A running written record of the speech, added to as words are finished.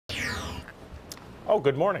Oh,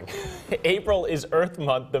 good morning. April is Earth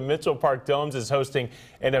Month. The Mitchell Park Domes is hosting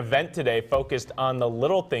an event today focused on the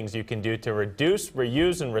little things you can do to reduce,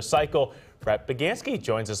 reuse, and recycle. Brett Begansky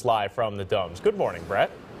joins us live from the Domes. Good morning, Brett.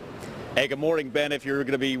 Hey, good morning, Ben. If you're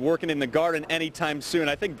going to be working in the garden anytime soon,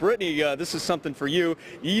 I think, Brittany, this is something for you.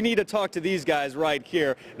 You need to talk to these guys right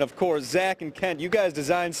here. And, of course, Zach and Kent, you guys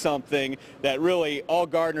designed something that really all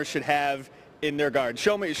gardeners should have in their garden.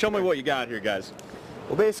 Show me what you got here, guys.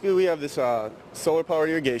 Well, basically, we have this solar-powered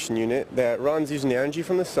irrigation unit that runs using the energy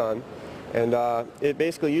from the sun, and it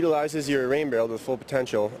basically utilizes your rain barrel to the full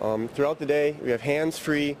potential. Throughout the day, we have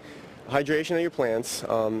hands-free hydration of your plants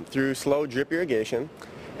through slow drip irrigation,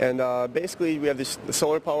 and basically, we have this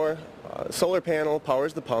solar panel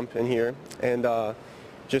powers the pump in here, and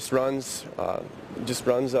just runs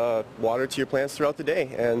water to your plants throughout the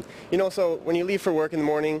day. And so when you leave for work in the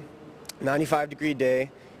morning, 95-degree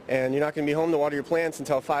day, and you're not going to be home to water your plants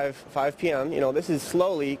until 5 p.m. This is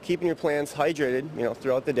slowly keeping your plants hydrated,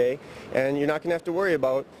 throughout the day, and you're not going to have to worry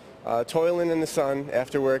about toiling in the sun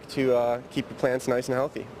after work to keep your plants nice and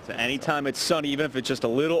healthy. So anytime it's sunny, even if it's just a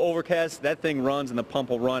little overcast, that thing runs and the pump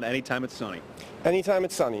will run anytime it's sunny. Anytime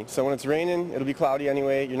it's sunny. So when it's raining, it'll be cloudy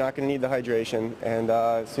anyway. You're not going to need the hydration, and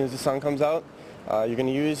as soon as the sun comes out, you're going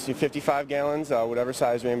to use your 55 gallons, whatever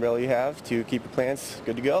size rain barrel you have, to keep your plants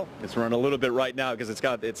good to go. It's running a little bit right now because it's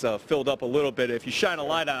filled up a little bit. If you shine a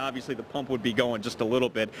light on, obviously the pump would be going just a little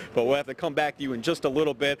bit, but we'll have to come back to you in just a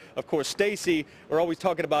little bit. Of course, Stacy, we're always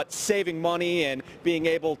talking about saving money and being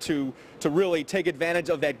able to really take advantage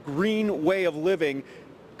of that green way of living.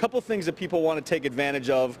 A couple of things that people want to take advantage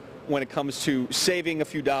of when it comes to saving a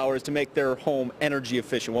few dollars to make their home energy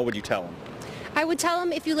efficient. What would you tell them? I would tell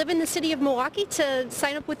them, if you live in the city of Milwaukee, to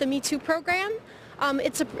sign up with the Me Too program.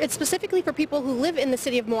 It's specifically for people who live in the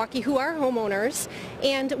city of Milwaukee who are homeowners,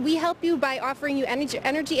 and we help you by offering you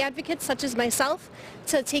energy advocates such as myself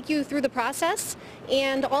to take you through the process.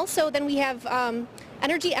 And also then we have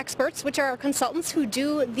energy experts, which are our consultants who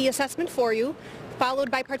do the assessment for you, followed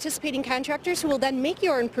by participating contractors who will then make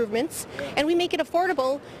your improvements. And we make it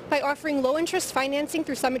affordable by offering low-interest financing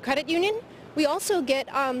through Summit Credit Union. We also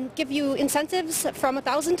give you incentives from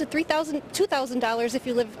 $1,000 to $3,000, $2,000 if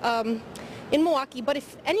you live in Milwaukee. But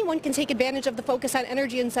if anyone can take advantage of the Focus on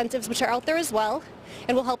Energy incentives, which are out there as well,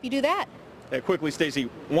 and we'll help you do that. Quickly, Stacy,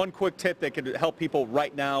 one quick tip that could help people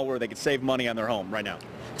right now where they could save money on their home right now.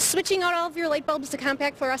 Switching out all of your light bulbs to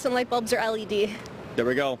compact fluorescent light bulbs or LED. There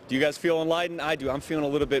we go. Do you guys feel enlightened? I do. I'm feeling a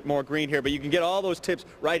little bit more green here, but you can get all those tips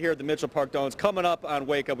right here at the Mitchell Park Domes. Coming up on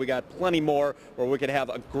Wake Up, we got plenty more where we could have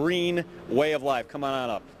a green way of life. Come on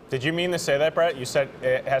up. Did you mean to say that, Brett? You said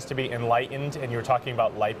it has to be enlightened, and you were talking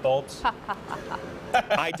about light bulbs?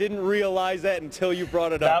 I didn't realize that until you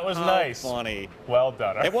brought it up. That was nice. Funny. Well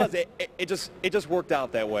done. It was. It just worked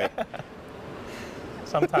out that way.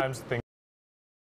 Sometimes things